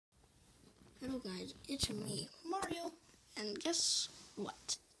Hello guys, it's me, Mario, and guess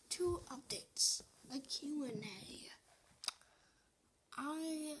what? 2 updates. The Q&A.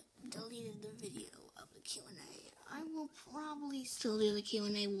 I deleted the video of the Q&A. I will probably still do the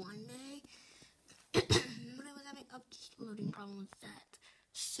Q&A one day, but I was having uploading problems with that.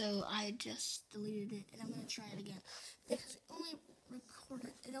 So I just deleted it, and I'm going to try it again. Because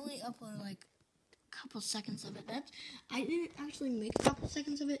it only uploaded like couple seconds of it. I didn't actually make a couple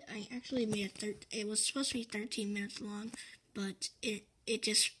seconds of it. I actually made it was supposed to be 13 minutes long, but it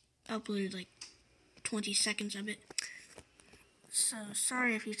just uploaded like 20 seconds of it. So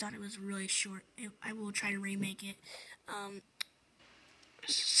sorry if you thought it was really short. I will try to remake it.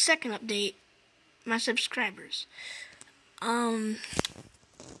 Second update, my subscribers.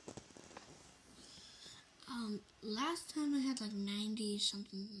 Last time I had like 90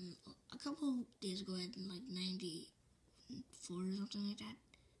 something. A couple of days ago I had like 94 or something like that.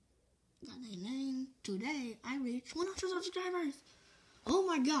 Got 99. Today I reached 100 subscribers. Oh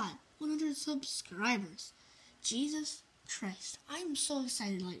my god, 100 subscribers. Jesus Christ. I am so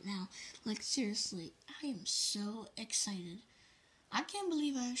excited right now. Like seriously, I am so excited. I can't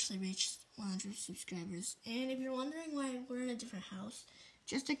believe I actually reached 100 subscribers. And if you're wondering why we're in a different house,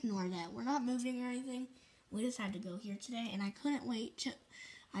 just ignore that. We're not moving or anything. We just had to go here today, and I didn't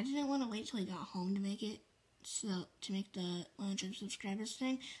want to wait till we got home to make it, to make the 100 subscribers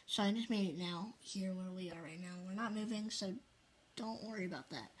thing, so I just made it now, here where we are right now. We're not moving, so don't worry about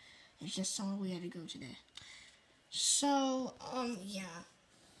that. It's just somewhere we had to go today. So, yeah.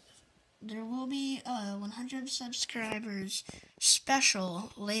 There will be a 100 subscribers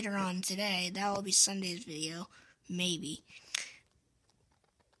special later on today. That will be Sunday's video, maybe.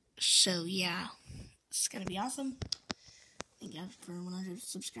 So, yeah. It's going to be awesome. Thank you for 100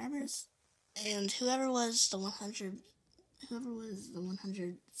 subscribers. And whoever was the 100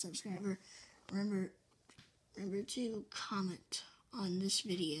 subscriber, remember to comment on this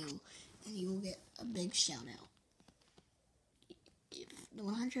video, and you will get a big shout out. If the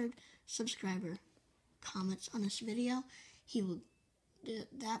 100 subscriber comments on this video,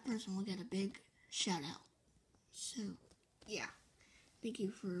 that person will get a big shout out. So, yeah. Thank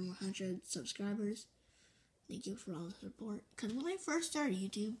you for 100 subscribers. Thank you for all the support. Because when I first started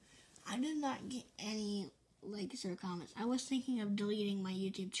YouTube, I did not get any likes or comments. I was thinking of deleting my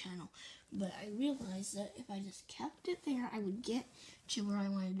YouTube channel. But I realized that if I just kept it there, I would get to where I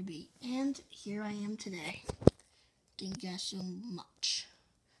wanted to be. And here I am today. Thank you guys so much.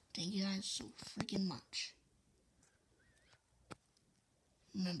 Thank you guys so freaking much.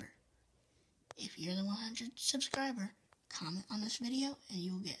 Remember, if you're the 100 subscriber, comment on this video and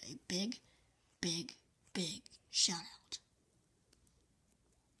you will get a big shout out.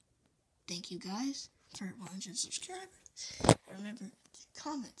 Thank you guys for 100 subscribers. Remember to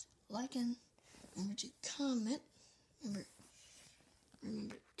comment, like, and remember to comment.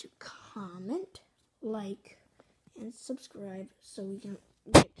 Remember to comment, like, and subscribe so we can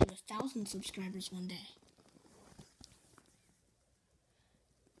get to 1,000 subscribers one day.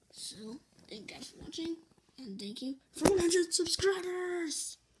 So, thank you guys for watching, and thank you for 100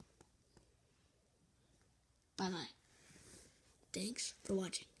 subscribers. Bye-bye. Thanks for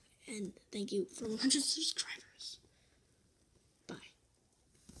watching, and thank you for 100 subscribers. Bye.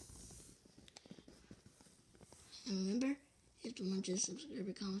 And remember, if the 100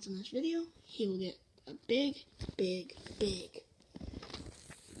 subscriber comments on this video, he will get a big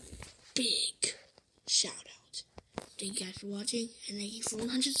shout out. Thank you guys for watching, and thank you for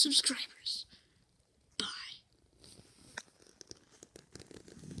 100 subscribers.